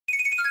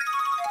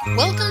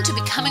Welcome to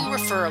Becoming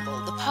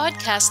Referable, the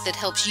podcast that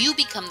helps you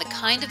become the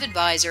kind of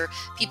advisor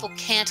people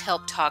can't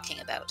help talking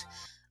about.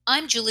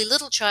 I'm Julie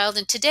Littlechild,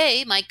 and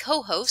today my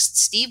co-host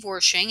Steve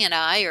Wershing and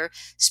I are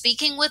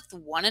speaking with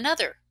one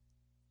another.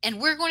 And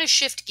we're going to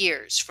shift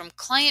gears from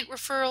client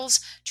referrals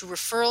to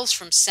referrals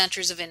from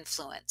centers of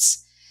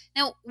influence.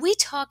 Now, we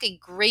talk a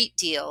great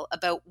deal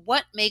about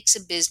what makes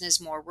a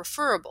business more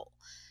referable.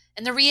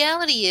 And the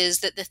reality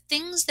is that the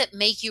things that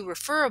make you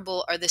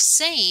referable are the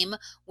same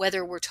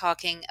whether we're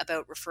talking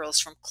about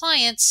referrals from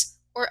clients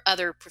or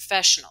other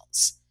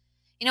professionals.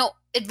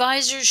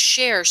 Advisors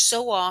share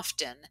so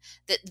often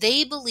that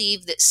they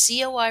believe that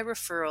COI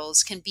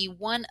referrals can be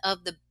one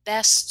of the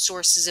best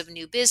sources of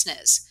new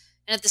business.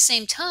 And at the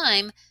same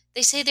time,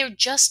 they say they're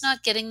just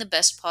not getting the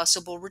best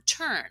possible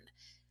return.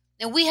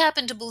 Now, we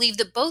happen to believe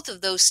that both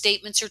of those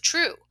statements are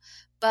true,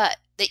 but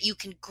that you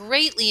can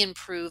greatly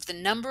improve the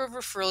number of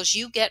referrals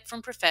you get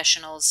from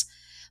professionals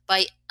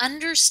by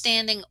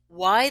understanding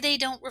why they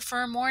don't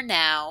refer more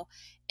now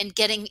and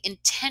getting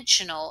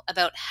intentional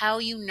about how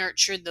you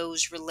nurture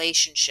those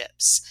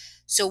relationships.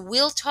 So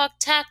we'll talk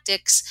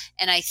tactics,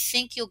 and I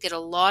think you'll get a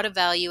lot of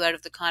value out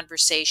of the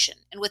conversation.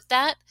 And with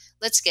that,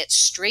 let's get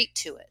straight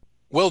to it.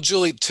 Well,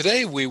 Julie,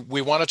 today we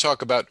want to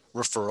talk about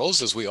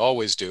referrals, as we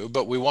always do,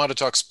 but we want to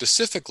talk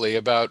specifically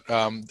about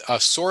a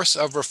source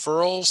of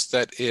referrals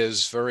that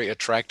is very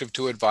attractive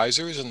to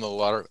advisors and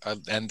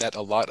that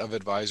a lot of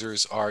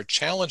advisors are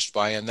challenged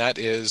by, and that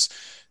is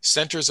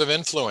centers of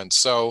influence.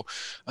 So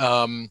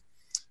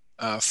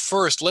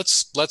first,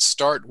 let's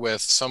start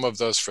with some of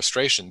those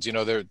frustrations.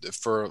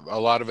 For a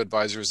lot of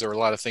advisors, there are a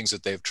lot of things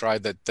that they've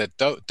tried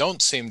that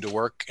don't seem to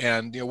work.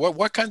 And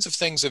what kinds of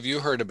things have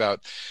you heard about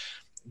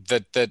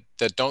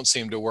that don't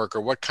seem to work, or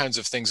what kinds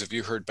of things have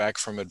you heard back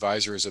from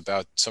advisors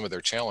about some of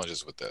their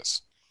challenges with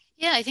this?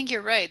 Yeah, I think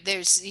you're right.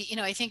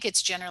 I think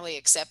it's generally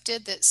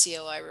accepted that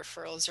COI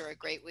referrals are a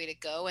great way to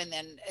go. And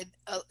then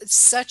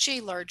such a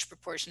large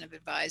proportion of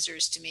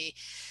advisors to me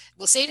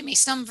will say to me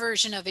some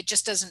version of it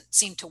just doesn't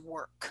seem to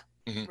work,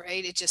 Hmm.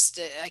 right?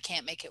 I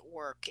can't make it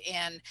work.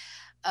 And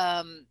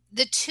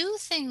the two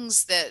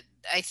things that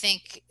I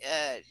think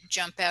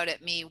jump out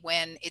at me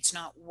when it's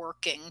not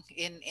working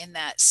in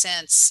that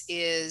sense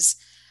is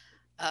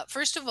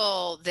first of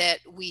all, that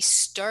we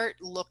start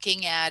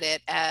looking at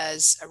it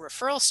as a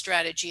referral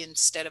strategy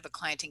instead of a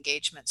client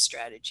engagement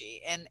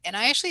strategy. And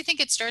I actually think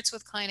it starts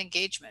with client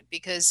engagement,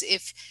 because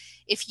if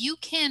you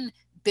can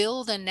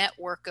build a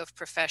network of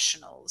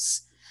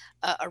professionals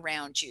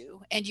around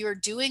you, and you're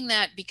doing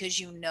that because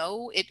you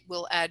know it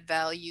will add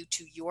value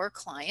to your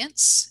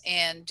clients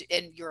and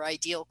your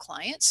ideal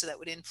clients, so that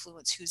would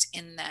influence who's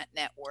in that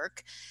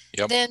network,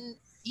 Yep. then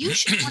you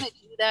should want to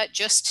do that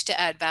just to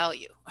add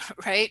value,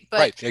 right? But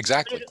Right, but it,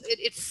 exactly. it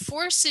it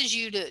forces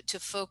you to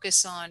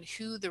focus on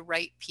who the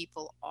right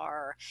people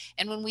are.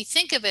 And when we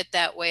think of it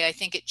that way, I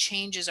think it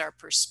changes our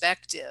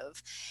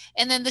perspective.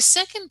 And then the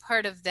second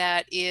part of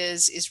that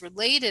is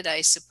related,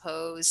 I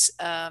suppose,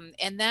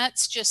 and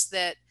that's just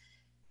that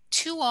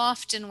too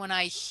often when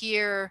I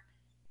hear,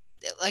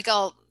 like,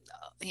 I'll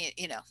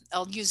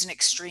use an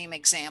extreme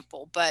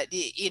example, but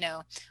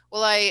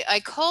well,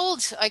 I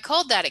called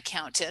that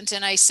accountant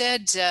and I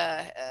said,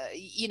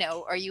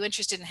 are you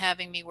interested in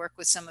having me work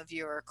with some of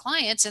your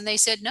clients? And they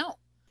said no.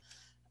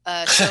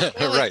 So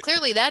clearly, Right.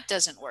 clearly that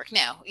doesn't work.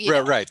 Now,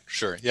 Right.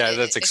 Sure. Yeah,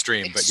 that's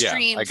extreme, but yeah,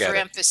 extreme I for get it.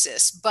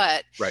 emphasis,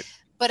 but Right.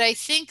 I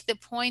think the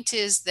point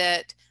is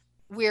that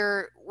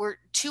we're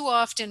too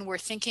often we're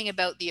thinking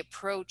about the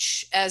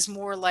approach as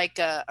more like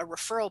a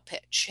referral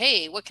pitch.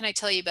 Hey, what can I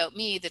tell you about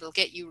me that'll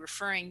get you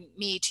referring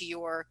me to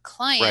your Right.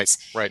 clients,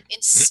 Right.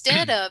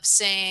 instead of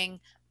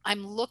saying,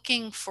 I'm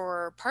looking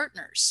for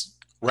partners.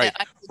 Right.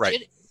 I'm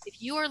Right.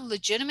 If you are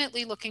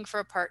legitimately looking for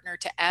a partner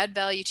to add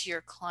value to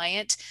your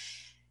client,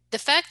 the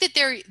fact that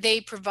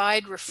they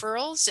provide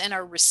referrals and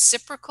are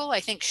reciprocal, I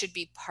think, should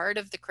be part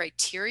of the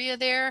criteria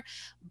there.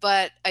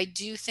 But I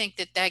do think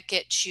that that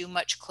gets you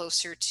much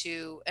closer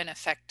to an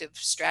effective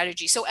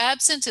strategy. So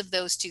absent of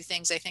those two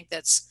things, I think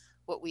that's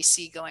what we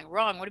see going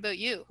wrong. What about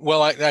you?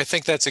 Well, I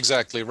think that's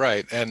exactly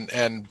right. And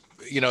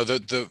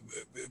the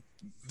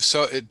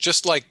so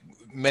just like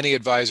many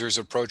advisors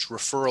approach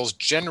referrals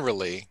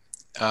generally,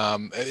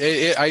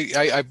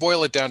 I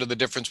boil it down to the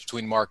difference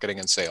between marketing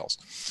and sales.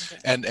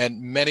 Okay.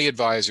 And many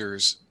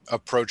advisors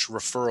approach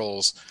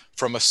referrals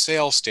from a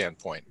sales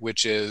standpoint,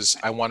 which is,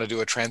 I want to do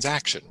a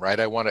transaction, right?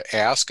 I want to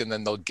ask, and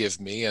then they'll give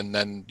me, and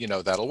then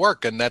that'll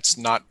work. And that's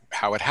not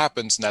how it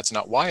happens, and that's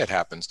not why it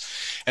happens.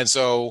 And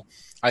so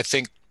I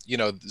think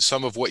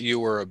some of what you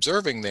were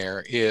observing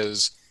there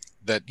is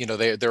that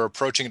they're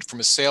approaching it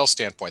from a sales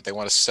standpoint. They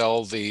want to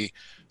sell the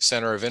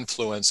center of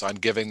influence on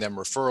giving them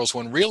referrals,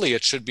 when really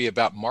it should be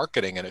about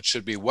marketing, and it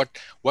should be, what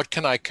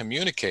can I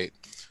communicate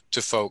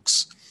to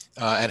folks,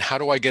 and how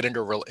do I get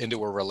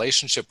into a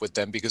relationship with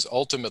them, because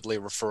ultimately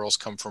referrals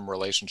come from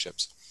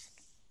relationships.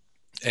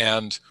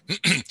 And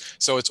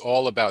so it's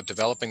all about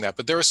developing that.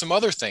 But there are some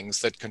other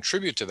things that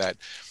contribute to that.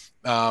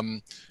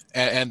 um,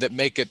 and that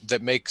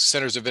make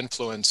centers of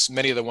influence,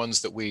 many of the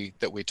ones that we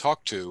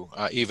talk to,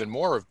 even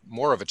more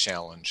of a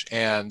challenge.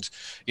 And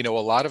a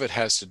lot of it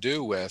has to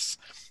do with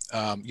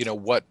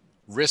what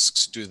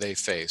risks do they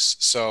face.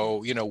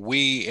 So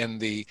we in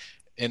the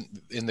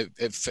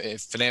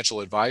financial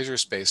advisor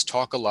space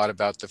talk a lot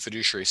about the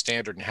fiduciary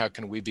standard and how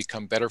can we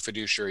become better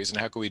fiduciaries and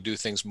how can we do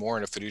things more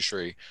in a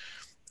fiduciary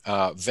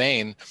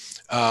vein.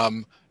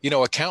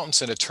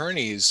 Accountants and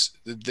attorneys,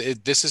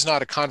 this is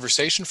not a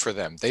conversation for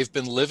them. They've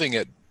been living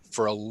it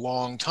for a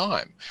long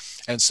time,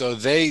 and so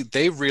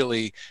they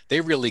really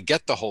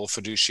get the whole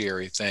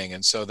fiduciary thing.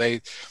 And so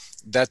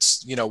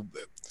that's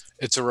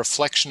it's a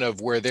reflection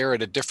of where they're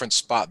at a different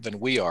spot than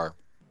we are,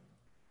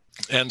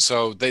 and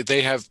so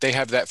they have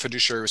that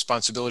fiduciary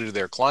responsibility to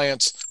their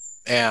clients.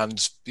 And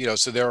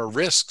so there are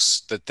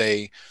risks that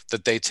they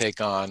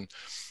take on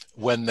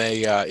when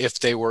they if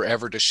they were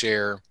ever to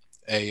share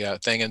a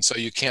thing. And so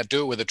you can't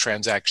do it with a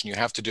transaction. You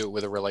have to do it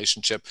with a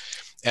relationship,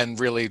 and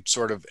really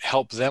sort of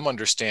help them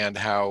understand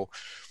how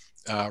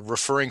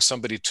referring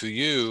somebody to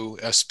you,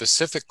 a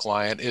specific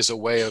client, is a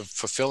way of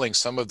fulfilling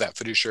some of that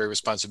fiduciary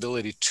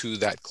responsibility to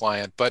that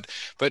client. But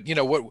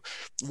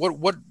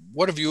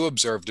what have you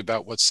observed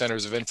about what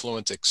centers of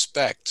influence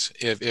expect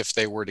if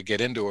they were to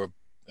get into a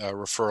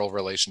referral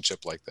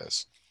relationship like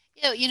this?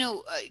 Yeah,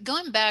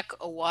 going back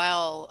a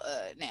while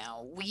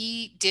now,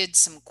 we did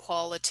some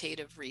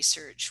qualitative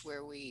research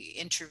where we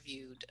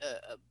interviewed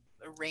a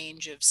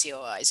range of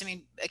COIs. I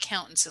mean,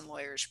 accountants and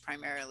lawyers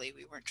primarily.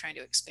 We weren't trying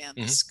to expand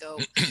the Hmm.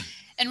 scope,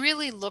 and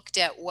really looked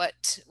at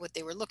what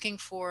they were looking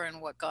for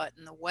and what got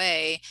in the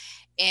way.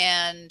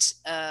 And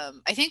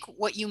I think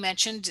what you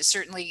mentioned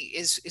certainly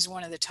is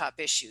one of the top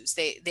issues.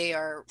 They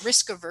are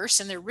risk averse,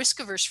 and they're risk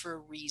averse for a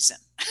reason,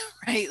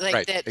 right? Like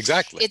Right, that,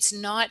 exactly. it's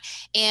not.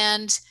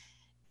 And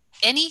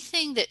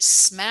anything that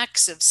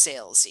smacks of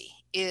salesy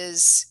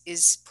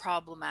is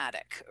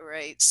problematic,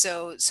 right?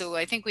 So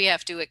I think we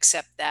have to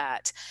accept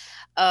that.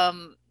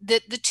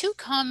 The two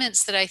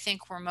comments that I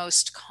think were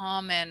most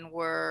common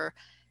were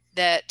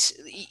that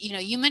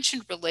you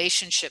mentioned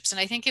relationships, and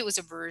I think it was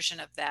a version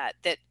of that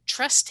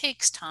trust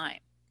takes time,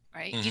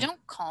 right? You Hmm.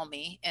 don't call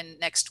me and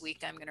next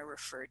week I'm going to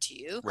refer to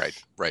you. Right,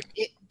 right.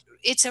 it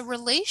it's a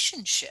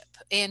relationship,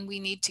 and we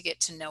need to get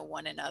to know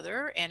one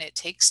another, and it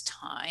takes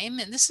time,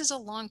 and this is a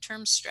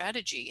long-term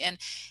strategy.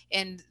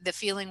 And the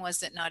feeling was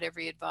that not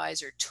every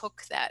advisor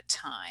took that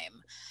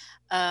time.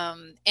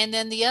 And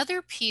then the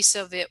other piece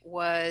of it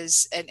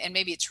was, and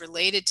maybe it's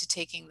related to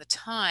taking the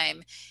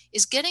time,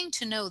 is getting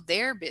to know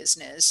their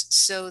business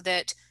so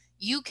that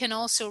you can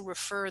also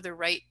refer the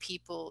right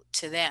people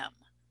to them,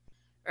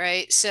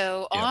 right?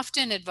 So Yeah.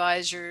 often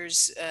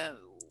advisors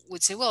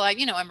would say, "Well,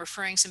 I'm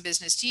referring some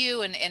business to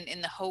you, and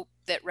in the hope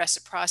that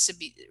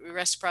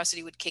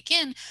reciprocity would kick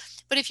in."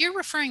 But if you're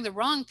referring the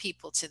wrong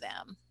people to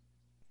them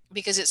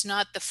because it's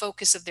not the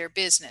focus of their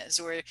business,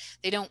 or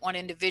they don't want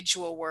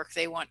individual work,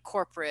 they want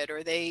corporate,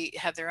 or they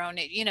have their own,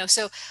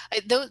 so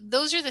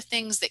those are the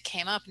things that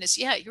came up. And it's,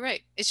 yeah, you're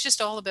right. It's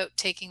just all about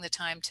taking the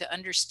time to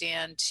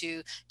understand,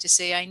 to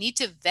say, I need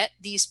to vet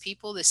these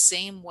people the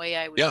same way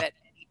I would Yeah. vet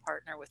any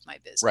partner with my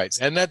Right. business.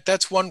 And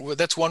that's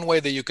one way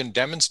that you can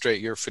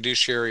demonstrate your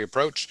fiduciary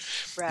approach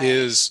Right.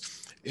 is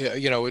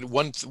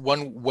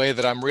one way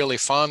that I'm really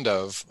fond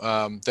of,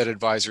 that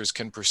advisors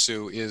can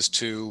pursue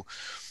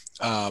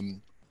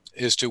um,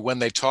 is to, when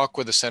they talk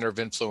with a center of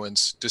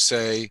influence, to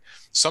say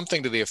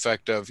something to the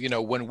effect of,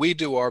 when we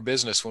do our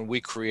business, when we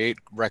create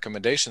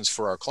recommendations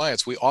for our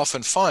clients, we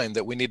often find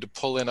that we need to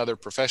pull in other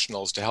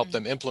professionals to help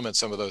them Mhm. implement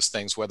some of those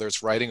things, whether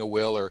it's writing a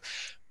will or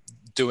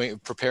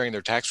preparing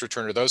their tax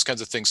return or those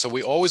kinds of things. So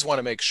we always want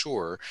to make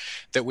sure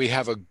that we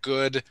have a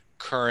good,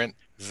 current,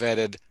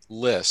 vetted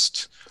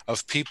list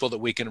of people that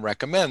we can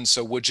recommend.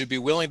 So would you be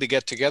willing to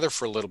get together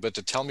for a little bit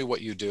to tell me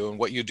what you do and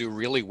what you do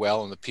really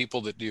well, and the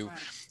people that you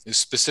Right.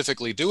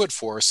 specifically do it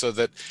for, so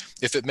that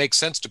if it makes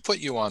sense to put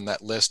you on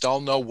that list, I'll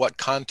know what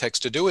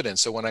context to do it in.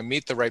 So when I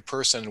meet the right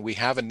person and we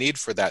have a need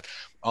for that,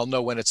 I'll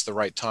know when it's the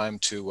right time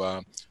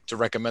to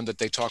recommend that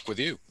they talk with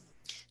you.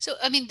 So,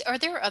 I mean, are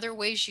there other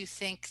ways you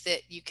think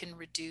that you can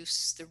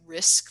reduce the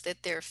risk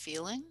that they're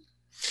feeling?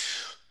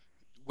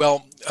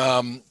 Well,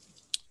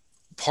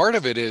 part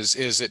of it is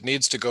it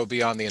needs to go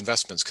beyond the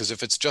investments, because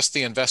if it's just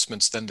the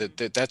investments, then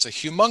that's a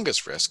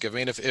humongous risk. I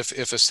mean, if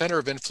a center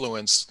of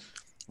influence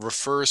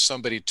refers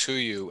somebody to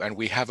you and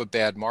we have a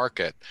bad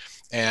market,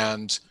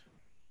 and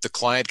the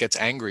client gets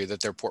angry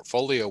that their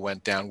portfolio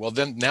went down, well,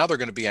 then now they're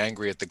going to be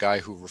angry at the guy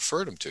who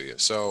referred them to you.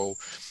 So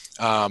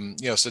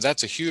so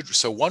that's a huge.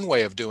 So one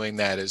way of doing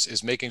that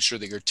is making sure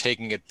that you're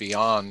taking it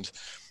beyond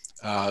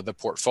the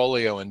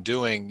portfolio and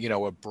doing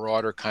a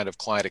broader kind of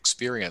client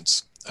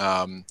experience,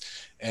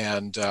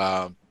 and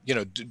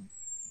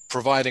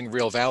providing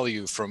real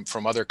value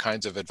from other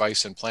kinds of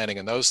advice and planning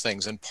and those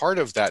things. And part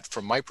of that,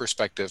 from my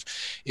perspective,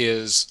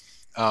 is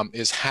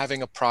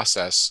having a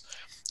process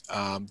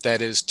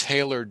that is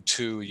tailored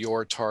to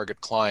your target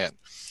client.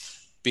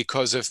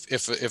 because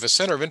if a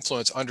center of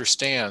influence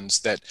understands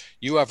that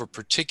you have a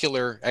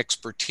particular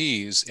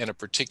expertise in a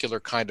particular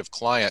kind of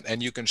client,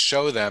 and you can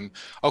show them,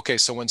 okay,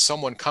 so when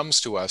someone comes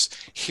to us,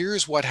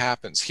 here's what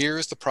happens,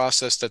 here's the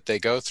process that they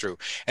go through.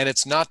 And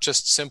it's not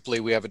just simply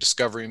we have a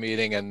discovery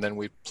meeting and then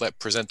we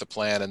present the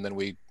plan and then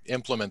we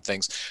implement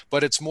things,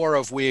 but it's more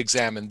of we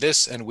examine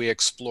this and we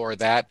explore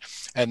that,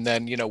 and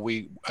then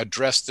we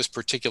address this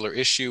particular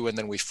issue, and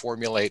then we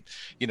formulate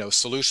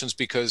solutions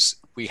because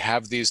we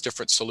have these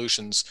different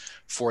solutions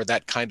for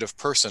that kind of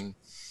person.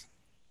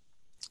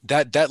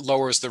 That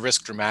lowers the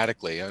risk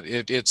dramatically.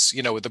 It's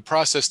the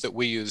process that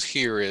we use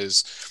here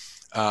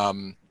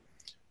um,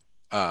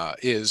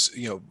 is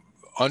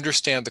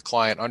understand the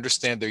client,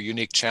 understand their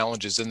unique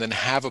challenges, and then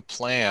have a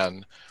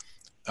plan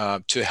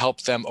to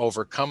help them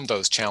overcome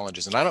those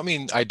challenges. And I don't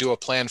mean I do a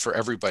plan for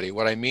everybody.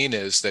 What I mean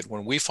is that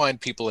when we find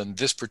people in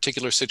this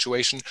particular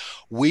situation,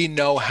 we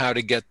know how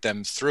to get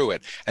them through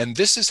it. And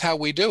this is how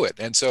we do it.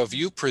 And so if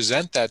you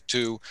present that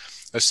to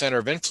a center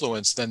of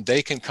influence, then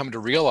they can come to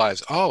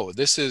realize, oh,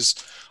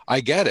 I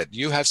get it.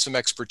 You have some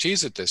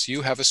expertise at this.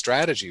 You have a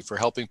strategy for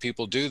helping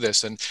people do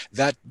this. And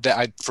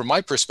from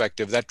my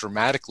perspective, that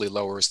dramatically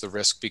lowers the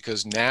risk,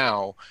 because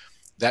now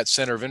that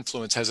center of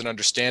influence has an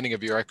understanding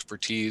of your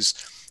expertise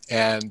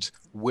and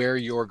where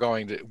you're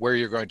going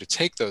to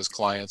take those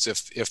clients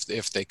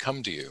if they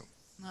come to you.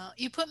 Well,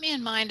 you put me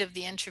in mind of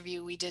the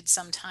interview we did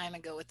some time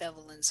ago with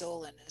Evelyn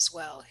Zolan as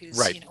well, who's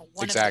Right.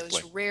 one Exactly.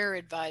 of those rare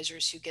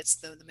advisors who gets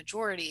the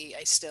majority,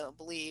 I still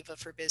believe,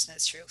 of her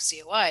business through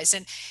COIs,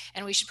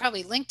 and we should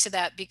probably link to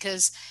that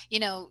because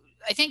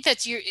I think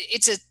that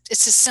it's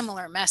a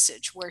similar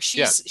message where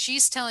Yeah.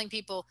 she's telling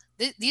people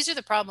these are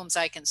the problems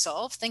I can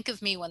solve. Think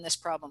of me when this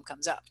problem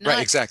comes up. Right.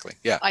 Not Exactly.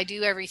 Yeah. I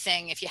do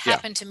everything. If you Yeah.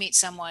 happen to meet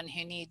someone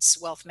who needs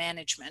wealth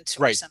management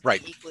or Right. something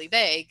Right. equally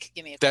vague,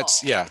 give me a That's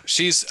call. yeah.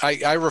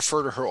 I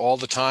refer to her all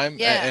the time,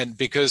 Yeah. and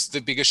because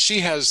she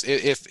has,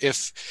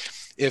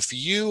 if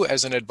you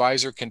as an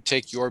advisor can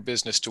take your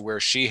business to where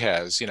she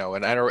has,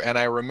 and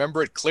I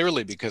remember it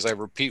clearly because I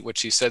repeat what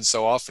she said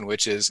so often,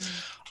 which is,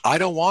 I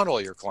don't want all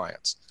your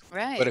clients.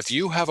 Right. But if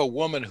you have a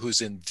woman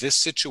who's in this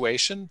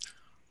situation,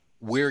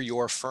 we're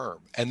your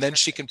firm. And then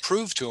she can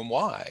prove to him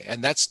why.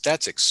 And that's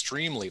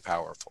extremely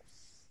powerful.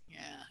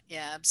 Yeah,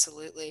 yeah,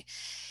 absolutely.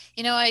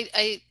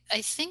 I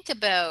think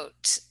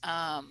about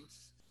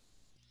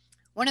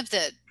one of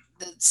the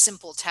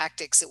simple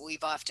tactics that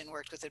we've often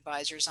worked with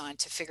advisors on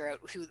to figure out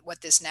what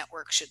this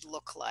network should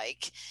look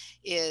like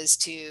is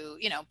to,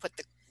 put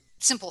the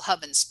simple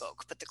hub and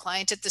spoke, put the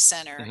client at the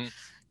center,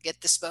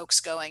 get the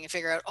spokes going and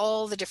figure out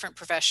all the different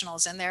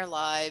professionals in their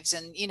lives.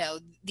 And,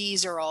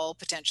 these are all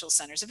potential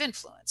centers of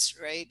influence,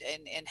 right?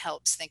 And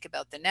helps think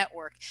about the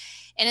network.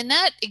 And in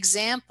that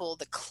example,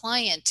 the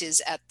client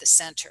is at the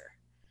center.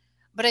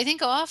 But I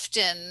think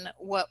often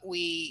what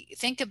we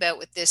think about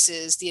with this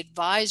is the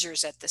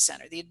advisor's at the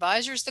center. The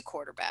advisor is the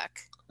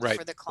quarterback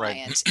for the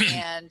client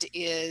and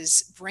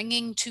is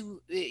bringing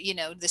to,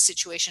 the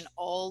situation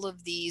all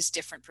of these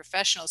different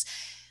professionals.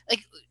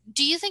 Like,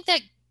 do you think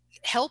that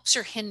helps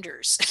or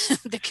hinders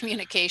the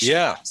communication?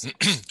 Yeah.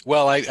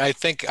 Well, I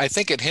think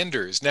it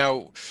hinders.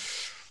 Now,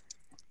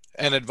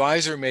 an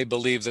advisor may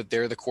believe that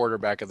they're the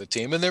quarterback of the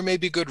team, and there may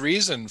be good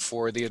reason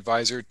for the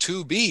advisor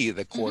to be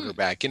the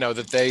quarterback.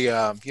 That they,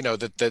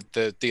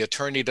 that the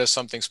attorney does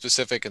something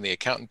specific, and the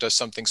accountant does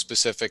something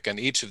specific, and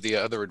each of the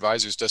other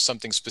advisors does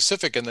something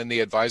specific, and then the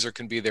advisor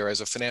can be there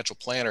as a financial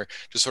planner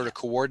to sort of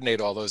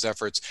coordinate all those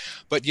efforts.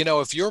 But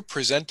if you're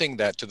presenting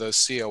that to those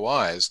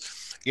COIs,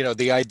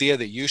 the idea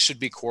that you should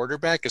be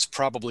quarterback is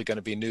probably going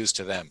to be news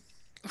to them.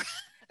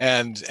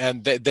 And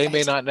they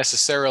may not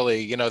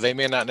necessarily,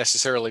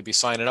 be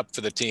signing up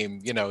for the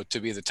team, to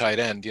be the tight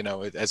end,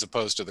 as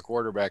opposed to the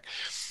quarterback.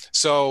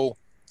 So,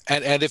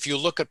 and if you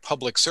look at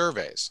public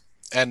surveys,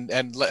 and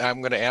I'm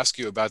going to ask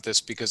you about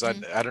this because I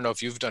don't know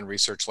if you've done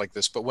research like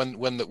this, but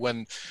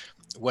when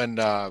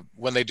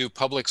they do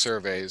public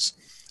surveys,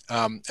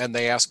 and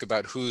they ask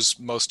about who's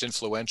most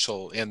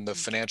influential in the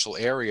financial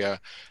area,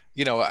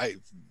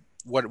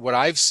 what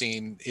I've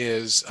seen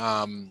is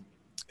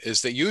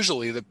that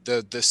usually the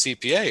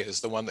CPA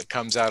is the one that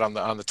comes out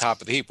on the top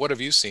of the heap. What have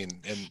you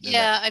seen in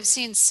that? I've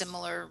seen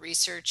similar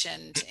research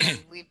and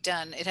we've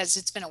done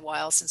it's been a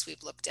while since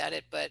we've looked at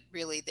it, but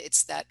really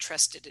it's that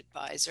trusted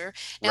advisor.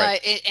 Now,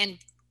 Right. and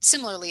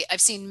similarly,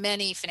 I've seen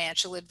many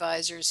financial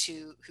advisors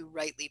who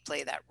rightly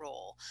play that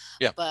role.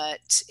 Yeah.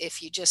 But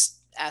if you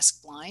just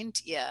ask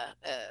blind,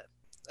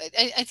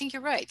 I think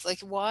you're right. Like,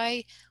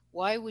 why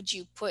would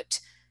you put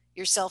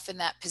yourself in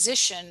that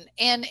position?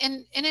 And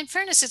in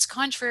fairness, it's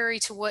contrary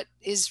to what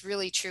is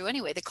really true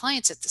anyway. The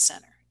client's at the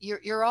center.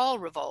 You're all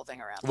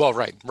revolving around. Well,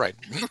 right.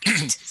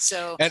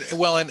 So and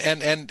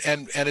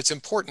it's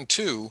important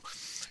too,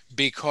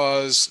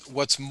 because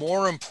what's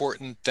more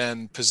important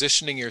than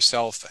positioning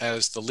yourself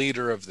as the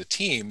leader of the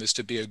team is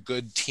to be a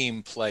good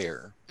team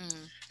player.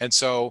 And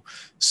so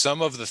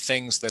some of the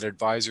things that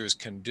advisors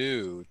can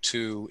do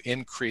to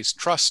increase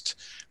trust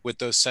with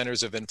those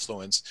centers of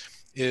influence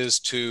is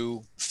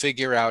to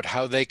figure out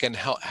how they can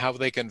help, how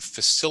they can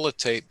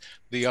facilitate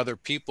the other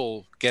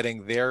people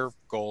getting their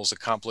goals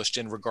accomplished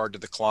in regard to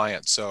the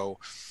client. So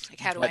Like,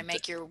 how do I that,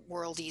 make your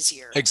world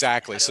easier?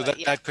 exactly. How do So I, that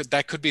yeah.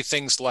 that could be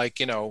things like,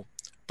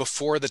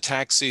 before the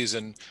tax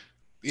season,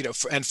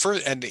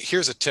 and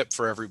here's a tip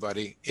for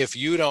everybody. If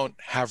you don't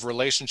have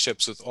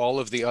relationships with all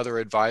of the other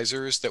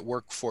advisors that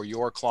work for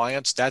your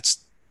clients,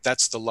 that's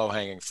the low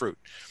hanging fruit.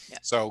 Yeah.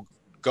 So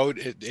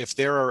if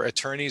there are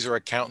attorneys or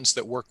accountants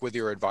that work with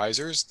your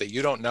advisors that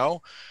you don't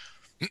know,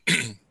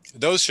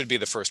 those should be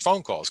the first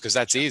phone calls, because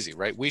that's Sure. easy,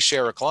 right? We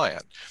share a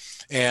client.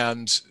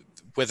 And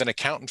with an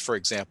accountant, for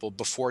example,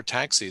 before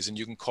tax season,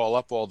 you can call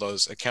up all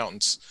those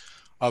accountants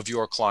of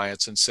your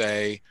clients and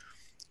say,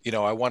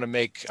 I want to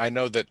make, I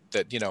know that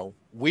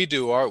we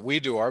do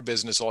our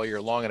business all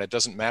year long, and it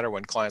doesn't matter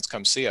when clients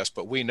come see us,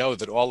 but we know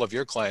that all of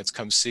your clients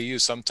come see you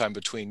sometime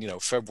between,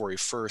 February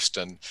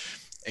 1st and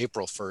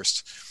April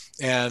 1st.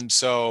 And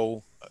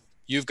so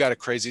you've got a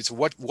crazy, so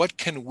what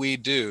can we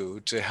do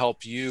to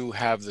help you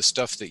have the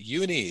stuff that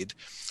you need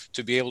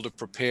to be able to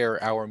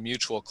prepare our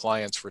mutual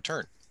clients'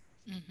 return?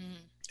 Hmm.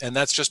 And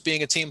that's just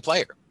being a team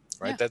player,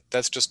 right? Yeah.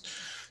 That's just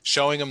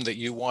showing them that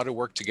you want to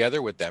work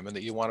together with them, and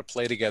that you want to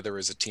play together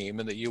as a team,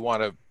 and that you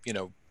want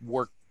to,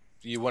 work,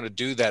 you want to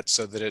do that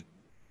so that it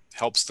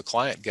helps the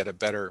client get a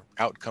better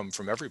outcome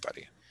from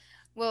everybody.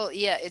 Well,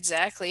 yeah,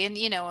 exactly. And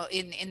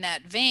in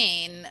that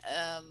vein,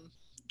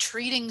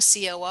 treating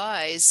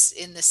COIs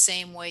in the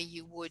same way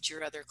you would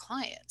your other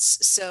clients.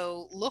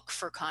 So look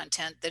for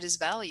content that is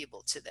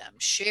valuable to them.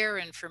 Share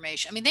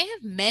information. I mean, they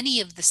have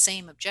many of the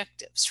same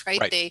objectives,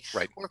 right? Right, They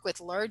right. work with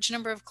large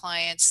number of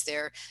clients.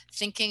 They're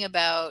thinking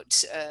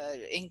about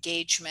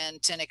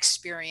engagement and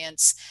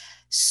experience.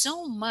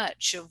 So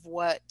much of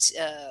what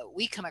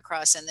we come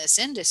across in this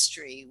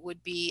industry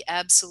would be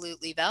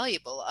absolutely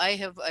valuable.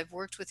 I've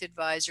worked with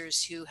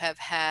advisors who have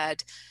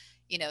had,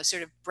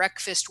 sort of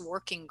breakfast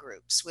working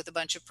groups with a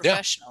bunch of Yeah,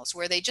 professionals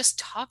where they just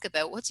talk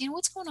about what's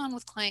going on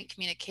with client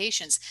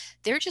communications.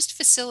 They're just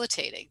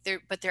facilitating.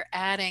 But they're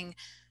adding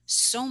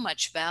so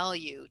much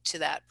value to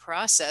that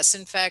process.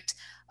 In fact,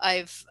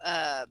 and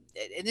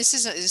this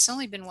has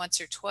only been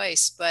once or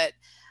twice, but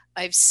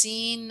I've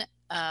seen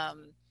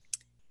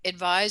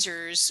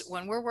advisors,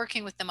 when we're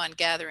working with them on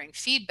gathering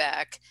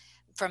feedback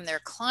from their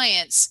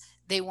clients,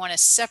 they want a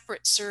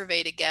separate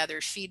survey to gather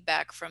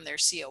feedback from their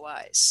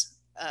COIs.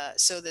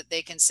 So that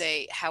they can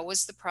say, how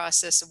was the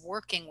process of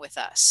working with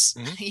us?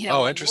 hmm When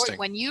oh, interesting.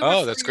 when you Oh,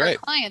 refer that's your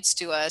great. clients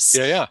to us,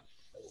 Yeah, yeah.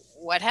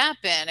 what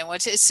happened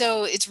and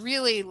so it's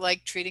really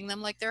like treating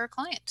them like they're a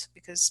client,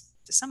 because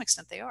to some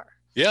extent they are.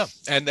 Yeah,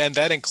 and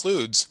that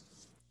includes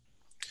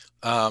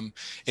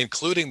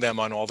including them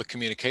on all the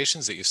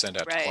communications that you send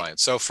out to Right.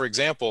 clients. So, for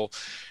example,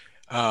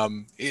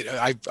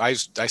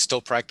 I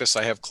still practice.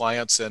 I have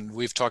clients, and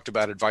we've talked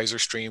about Advisor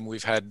Stream.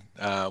 We've had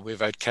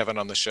Kevin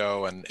on the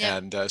show, and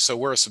Yep. so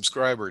we're a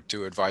subscriber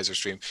to Advisor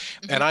Stream,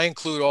 Hmm. and I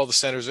include all the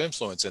centers of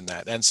influence in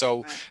that. And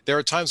so Right. there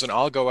are times when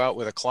I'll go out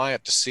with a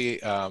client to see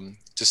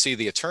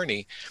the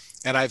attorney.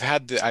 And I've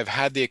had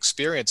the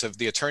experience of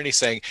the attorney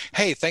saying,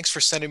 "Hey, thanks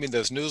for sending me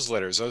those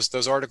newsletters.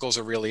 Those articles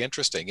are really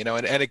interesting."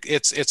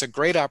 It's a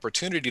great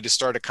opportunity to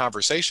start a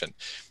conversation,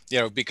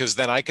 because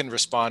then I can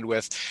respond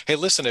with, "Hey,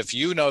 listen, if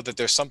you know that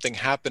there's something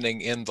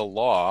happening in the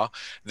law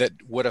that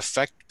would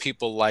affect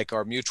people like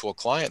our mutual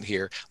client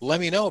here, let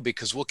me know,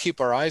 because we'll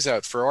keep our eyes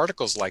out for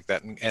articles like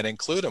that, and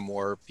include them,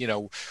 or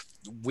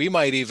we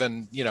might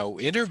even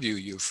interview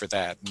you for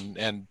that,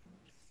 and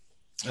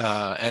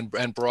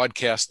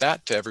broadcast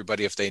that to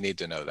everybody if they need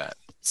to know that."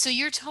 So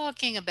you're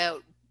talking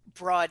about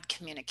broad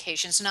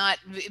communications, not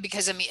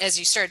because, I mean, as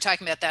you started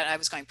talking about that, I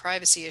was going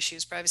privacy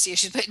issues,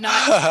 but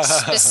not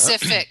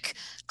specific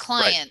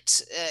Right,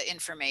 client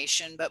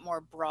information, but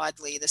more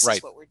broadly, this is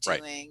right, what we're right.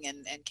 doing,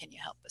 and can you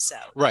help us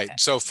out? Right. Okay.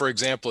 So, for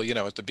example,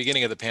 at the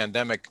beginning of the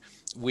pandemic,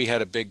 we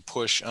had a big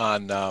push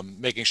on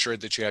making sure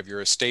that you have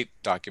your estate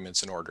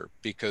documents in order,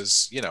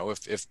 because,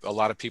 if a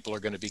lot of people are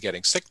going to be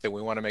getting sick, then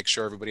we want to make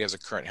sure everybody has a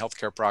current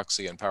healthcare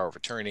proxy and power of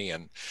attorney,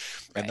 and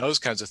Right. those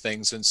kinds of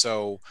things. And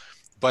so,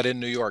 but in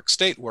New York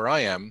State, where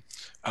I am,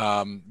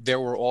 there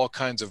were all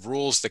kinds of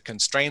rules that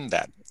constrained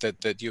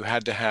that you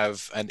had to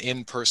have an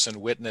in-person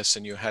witness,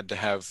 and you had to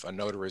have a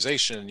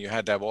notarization, and you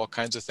had to have all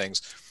kinds of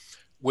things,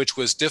 which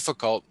was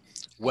difficult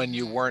when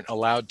you Hmm. weren't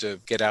allowed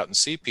to get out and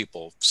see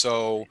people.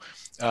 So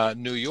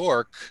New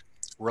York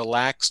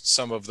relaxed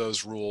some of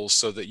those rules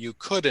so that you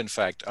could, in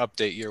fact,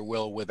 update your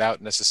will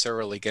without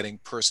necessarily getting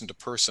person to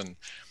person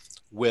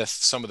with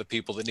some of the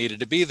people that needed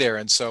to be there.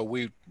 And so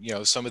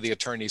some of the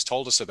attorneys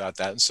told us about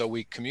that. And so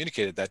we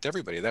communicated that to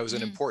everybody. That was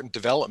an Mm. important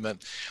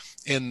development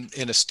in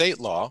estate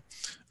law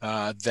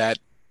that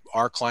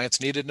our clients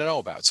needed to know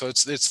about. So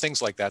it's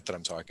things like that that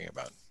I'm talking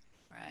about.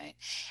 Right.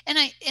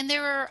 Right. And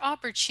there are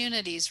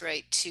opportunities,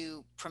 right,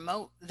 to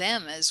promote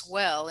them as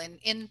well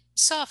in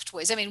soft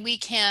ways. I mean, we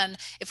can,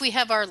 if we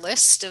have our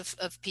list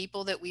of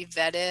people that we've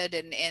vetted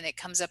and it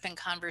comes up in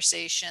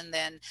conversation,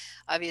 then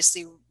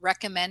obviously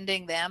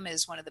recommending them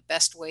is one of the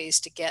best ways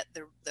to get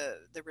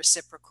the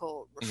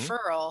reciprocal Hmm.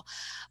 referral.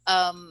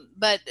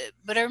 But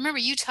I remember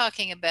you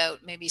talking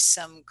about maybe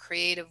some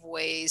creative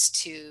ways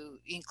to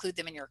include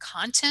them in your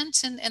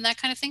content and that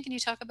kind of thing. Can you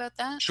talk about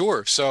that?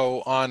 Sure.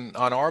 So on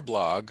our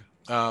blog,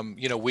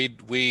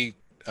 we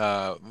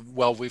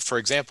well, we for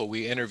example,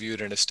 we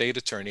interviewed an estate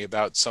attorney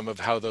about some of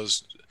how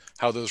those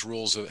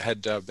rules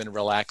had been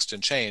relaxed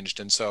and changed,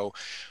 and so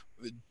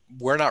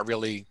we're not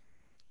really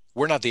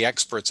we're not the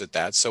experts at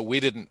that, so we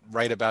didn't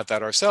write about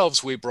that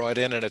ourselves. We brought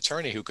in an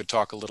attorney who could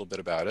talk a little bit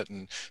about it,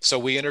 and so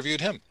we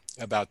interviewed him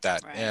about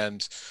that. Right.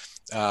 And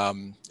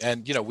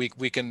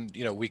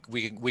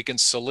we can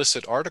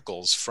solicit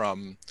articles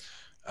from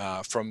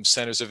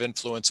centers of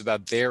influence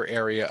about their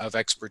area of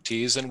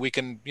expertise, and we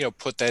can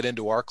put that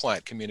into our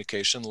client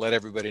communication, let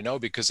everybody know,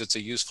 because it's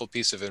a useful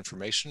piece of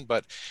information,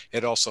 but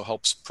it also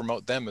helps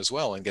promote them as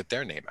well and get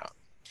their name out.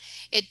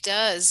 It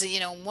does.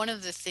 One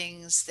of the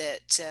things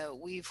that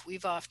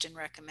we've often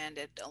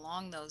recommended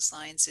along those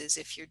lines is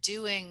if you're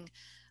doing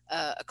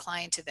a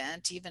client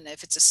event, even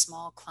if it's a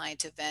small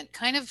client event,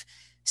 kind of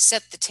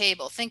set the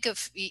table. Think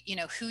of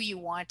who you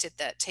want at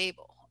that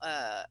table,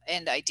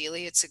 and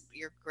ideally,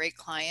 your great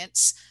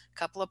clients, a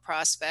couple of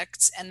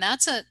prospects, and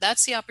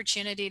that's the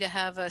opportunity to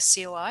have a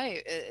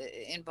COI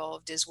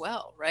involved as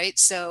well, right?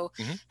 So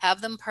Hmm.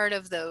 have them part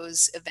of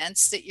those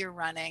events that you're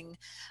running.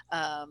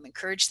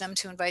 Encourage them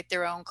to invite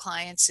their own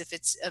clients if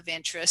it's of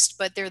interest,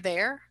 but they're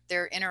there,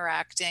 they're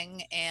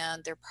interacting,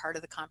 and they're part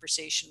of the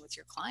conversation with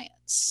your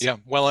clients. Yeah,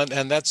 well,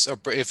 and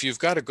if you've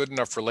got a good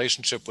enough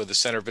relationship with the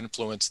center of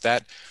influence,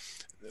 that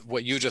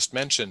what you just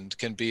mentioned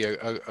can be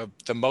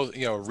the most,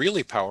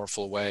 really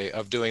powerful way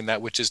of doing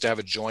that, which is to have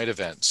a joint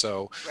event.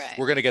 So Right.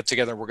 we're going to get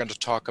together and we're going to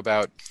talk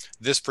about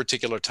this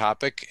particular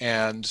topic,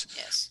 and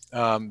Yes.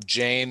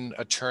 Jane,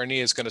 attorney,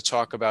 is going to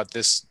talk about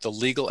the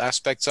legal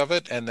aspects of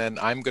it, and then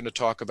I'm going to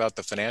talk about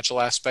the financial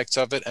aspects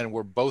of it, and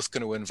we're both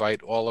going to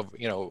invite all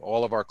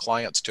of our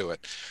clients to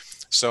it.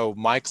 So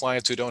my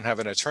clients who don't have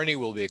an attorney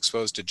will be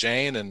exposed to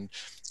Jane, and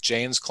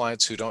Jane's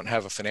clients who don't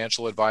have a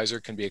financial advisor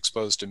can be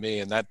exposed to me,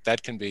 and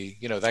that can be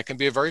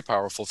a very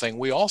powerful thing.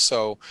 We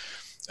also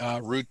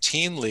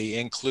routinely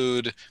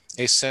include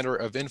a center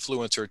of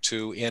influence or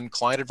two in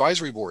client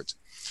advisory boards,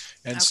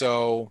 and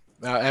Okay.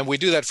 and we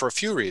do that for a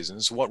few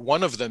reasons.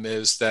 One of them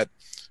is that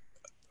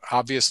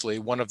obviously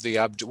one of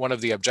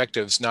the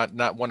objectives,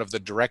 not one of the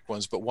direct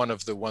ones, but one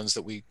of the ones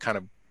that we kind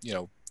of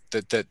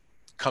that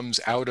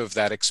comes out of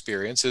that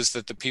experience, is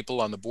that the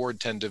people on the board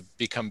tend to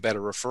become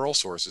better referral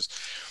sources.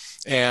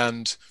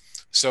 And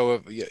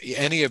so if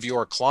any of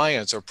your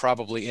clients are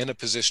probably in a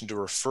position to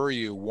refer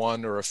you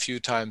one or a few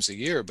times a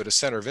year, but a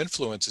center of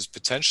influence is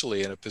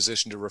potentially in a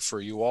position to refer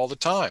you all the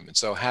time. And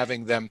so Right.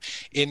 having them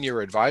in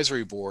your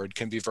advisory board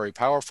can be very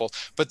powerful,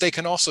 but they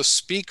can also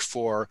speak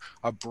for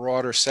a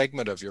broader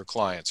segment of your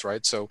clients,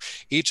 right? So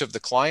each of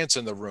the clients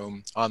in the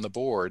room on the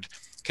board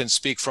can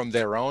speak from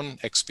their own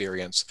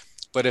experience.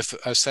 But if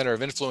a center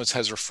of influence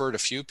has referred a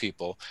few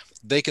people,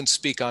 they can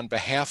speak on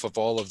behalf of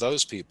all of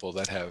those people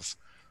that have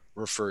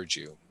referred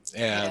you.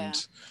 Yeah.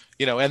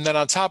 And then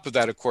on top of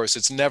that, of course,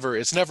 it's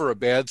never a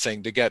bad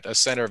thing to get a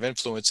center of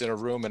influence in a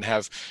room and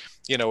have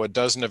a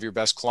dozen of your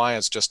best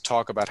clients just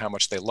talk about how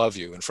much they love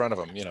you in front of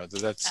them.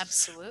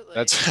 Absolutely.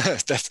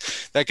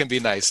 That can be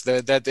nice.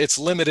 That it's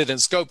limited in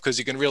scope because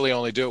you can really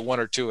only do it one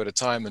or two at a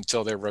time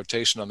until their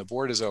rotation on the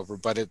board is over,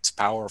 but it's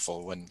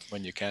powerful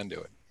when you can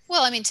do it.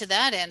 Well, I mean, to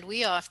that end,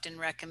 we often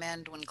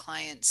recommend when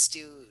clients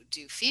do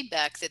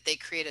feedback that they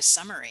create a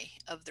summary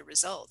of the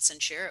results and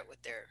share it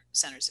with their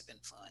centers of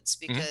influence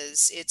Hmm.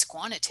 because it's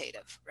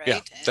quantitative, Yeah,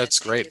 right? And I that's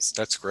think great. this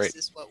That's this great.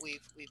 is what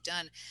we've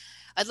done.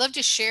 I'd love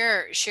to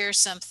share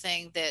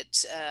something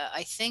that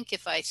I think,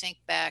 if I think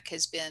back,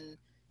 has been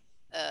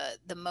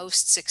the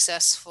most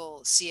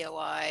successful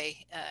COI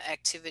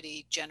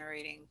activity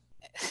generating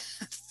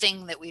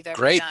thing that we've ever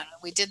Great. done.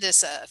 We did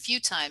this a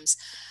few times.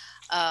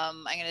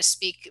 I'm going to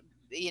speak,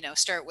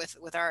 start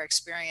with our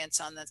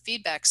experience on the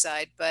feedback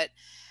side, but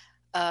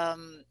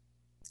um,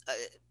 uh,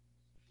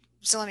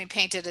 so let me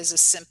paint it as a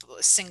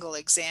single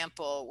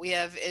example. We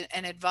have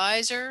an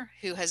advisor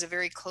who has a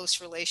very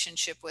close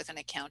relationship with an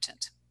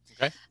accountant.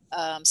 Okay.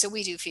 So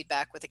we do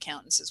feedback with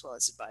accountants as well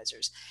as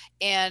advisors,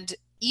 and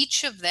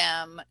each of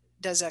them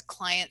does a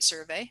client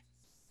survey.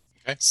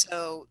 Okay.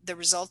 So the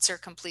results are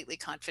completely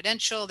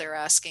confidential. They're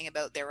asking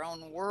about their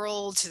own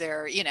world.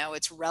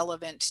 It's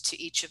relevant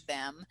to each of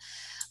them.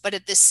 But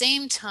at the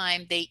same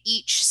time, they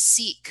each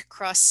seek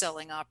cross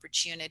selling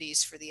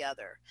opportunities for the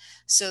other.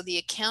 So the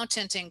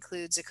accountant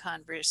includes a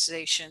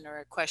conversation or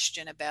a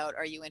question about,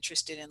 are you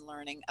interested in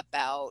learning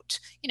about,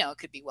 it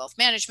could be wealth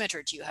management,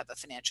 or do you have a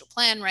financial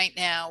plan right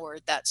now, or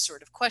that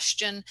sort of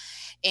question.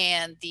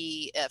 And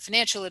the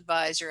financial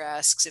advisor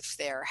asks if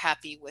they're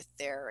happy with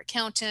their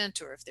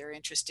accountant or if they're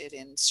interested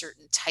interested in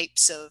certain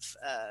types of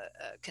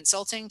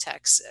consulting,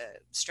 tax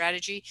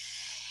strategy.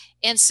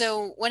 And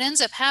so what ends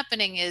up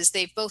happening is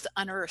they've both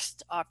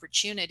unearthed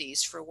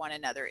opportunities for one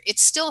another. It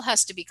still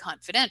has to be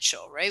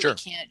confidential, right? Sure.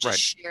 We can't just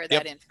share Yep.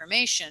 that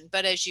information.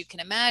 But as you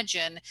can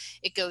imagine,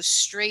 it goes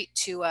straight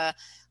to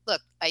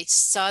look, I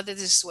saw that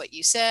this is what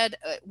you said.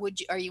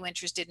 Are you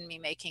interested in me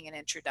making an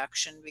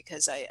introduction?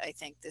 Because I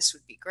think this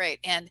would be great.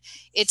 And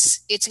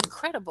it's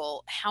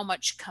incredible how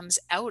much comes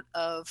out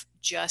of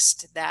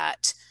just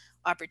that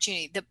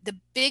opportunity. The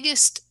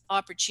biggest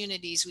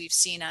opportunities we've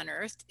seen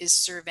unearthed is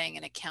surveying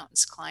an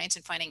accountant's clients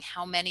and finding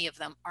how many of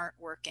them aren't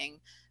working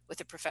with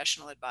a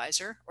professional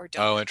advisor or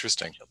don't have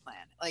interesting. a financial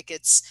plan. Like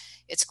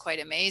it's quite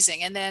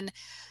amazing. And then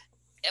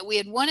we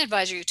had one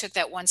advisor who took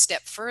that one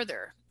step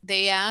further.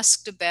 They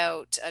asked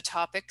about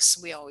topics.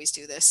 We always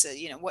do this.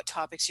 What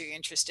topics are you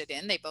interested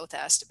in? They both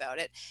asked about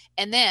it.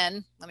 And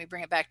then let me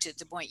bring it back to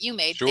the point you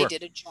made. Sure. They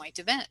did a joint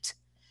event.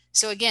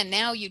 So again,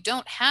 now you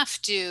don't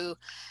have to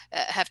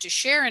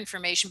share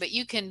information, but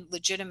you can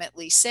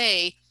legitimately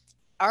say,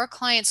 our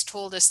clients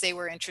told us they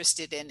were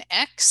interested in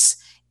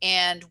X,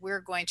 and we're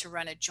going to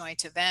run a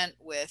joint event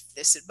with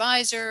this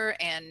advisor.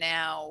 And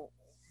now,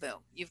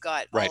 boom, you've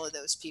got all of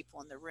those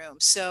people in the room.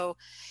 So,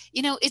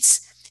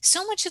 it's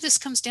so much of this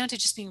comes down to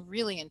just being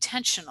really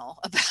intentional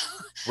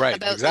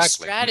about the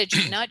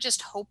strategy, not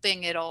just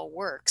hoping it all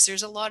works.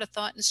 There's a lot of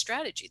thought and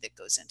strategy that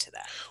goes into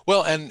that.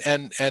 Well,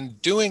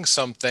 and doing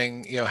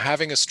something,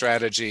 having a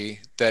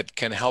strategy that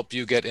can help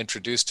you get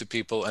introduced to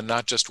people and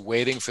not just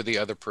waiting for the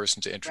other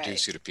person to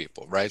introduce you to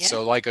people, right? Yeah.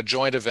 So like a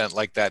joint event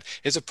like that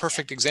is a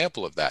perfect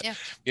example of that.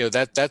 Yeah.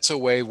 That's a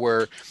way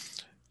where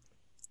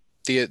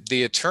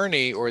the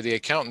attorney or the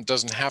accountant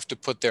doesn't have to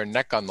put their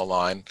neck on the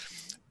line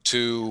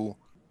to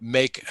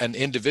make an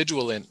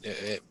individual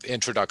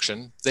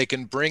introduction. They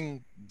can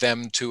bring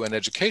them to an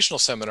educational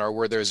seminar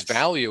where there's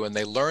value and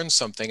they learn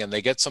something and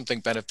they get something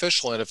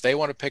beneficial. And if they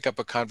want to pick up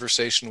a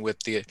conversation with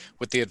the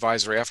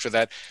advisor after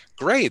that,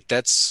 great.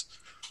 That's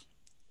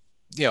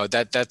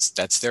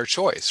that's their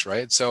choice,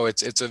 right? So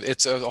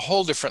it's a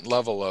whole different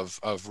level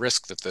of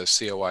risk that the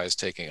COI is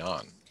taking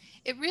on.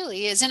 It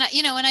really is. And,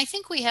 and I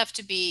think we have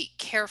to be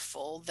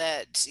careful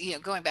that,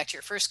 going back to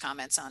your first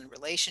comments on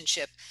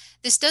relationship,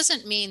 this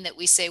doesn't mean that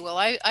we say, well,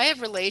 I have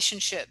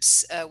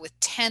relationships with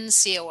 10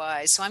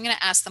 COIs, so I'm going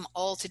to ask them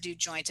all to do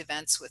joint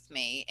events with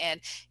me.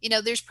 And,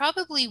 there's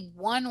probably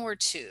one or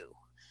two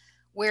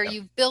where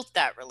you've built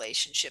that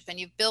relationship and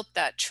you've built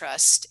that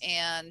trust,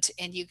 and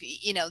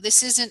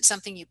this isn't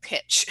something you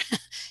pitch.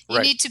 You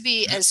need to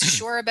be as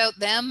sure about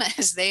them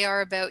as they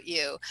are about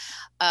you,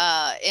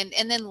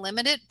 and then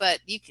limit it. But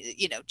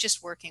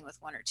just working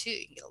with one or two,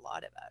 you can get a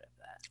lot out of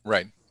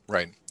that.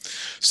 Right.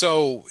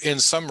 So in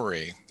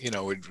summary,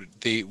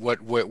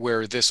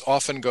 where this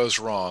often goes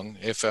wrong,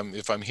 if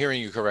I'm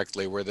hearing you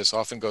correctly, where this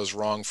often goes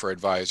wrong for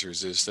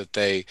advisors is that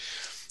they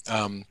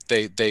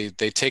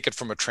take it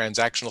from a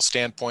transactional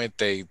standpoint.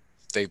 They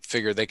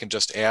figure they can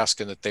just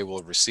ask and that they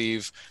will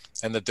receive,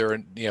 and that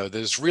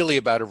there's really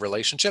about a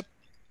relationship.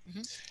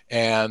 Mm-hmm.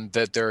 And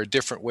that there are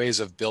different ways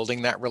of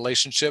building that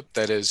relationship.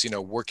 That is,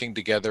 working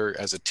together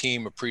as a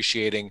team,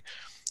 appreciating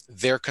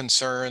their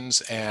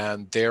concerns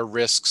and their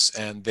risks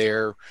and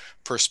their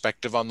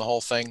perspective on the whole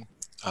thing.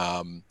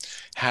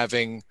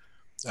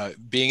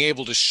 Being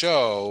able to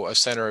show a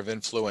center of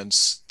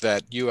influence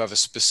that you have a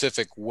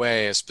specific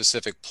way, a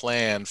specific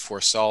plan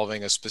for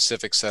solving a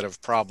specific set of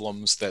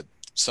problems that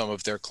some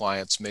of their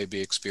clients may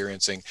be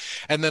experiencing,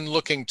 and then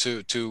looking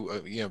to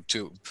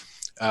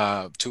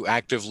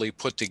actively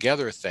put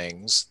together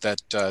things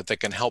that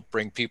can help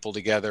bring people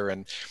together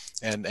and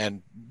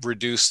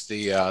reduce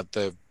the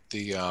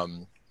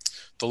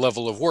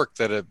level of work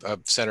that a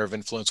center of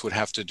influence would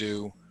have to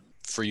do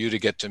for you to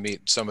get to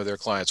meet some of their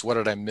clients. What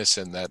did I miss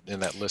in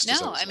that list?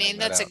 No, I mean,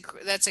 that's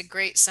a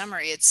great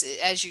summary. It's,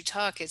 as you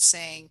talk, it's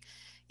saying,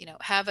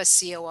 have a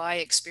COI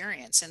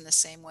experience in the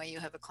same way you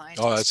have a client.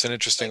 Oh, that's an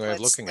interesting way of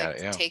looking at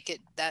it. Yeah. Take it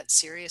that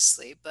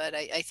seriously. But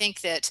I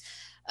think that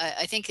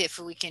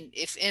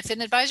if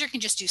an advisor can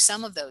just do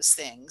some of those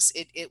things,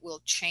 it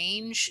will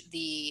change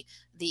the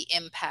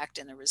impact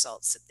and the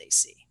results that they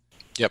see.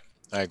 Yep,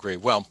 I agree.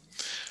 Well,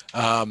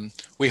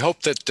 we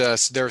hope that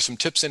there are some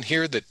tips in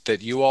here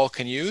that you all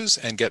can use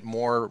and get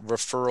more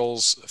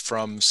referrals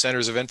from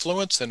centers of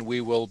influence, and we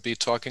will be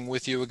talking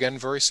with you again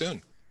very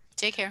soon.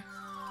 Take care.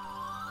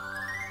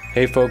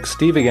 Hey folks,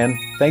 Steve again.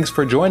 Thanks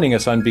for joining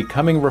us on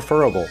Becoming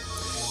Referable.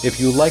 If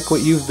you like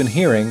what you've been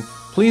hearing,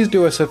 please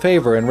do us a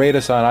favor and rate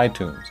us on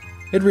iTunes.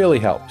 It really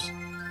helps.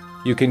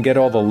 You can get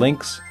all the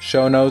links,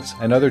 show notes,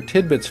 and other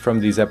tidbits from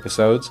these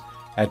episodes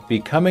at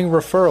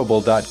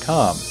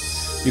becomingreferable.com.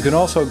 You can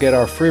also get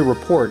our free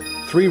report,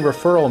 3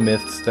 Referral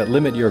Myths That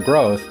Limit Your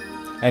Growth,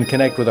 and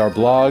connect with our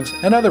blogs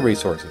and other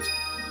resources.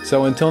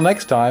 So until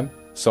next time,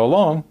 so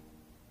long.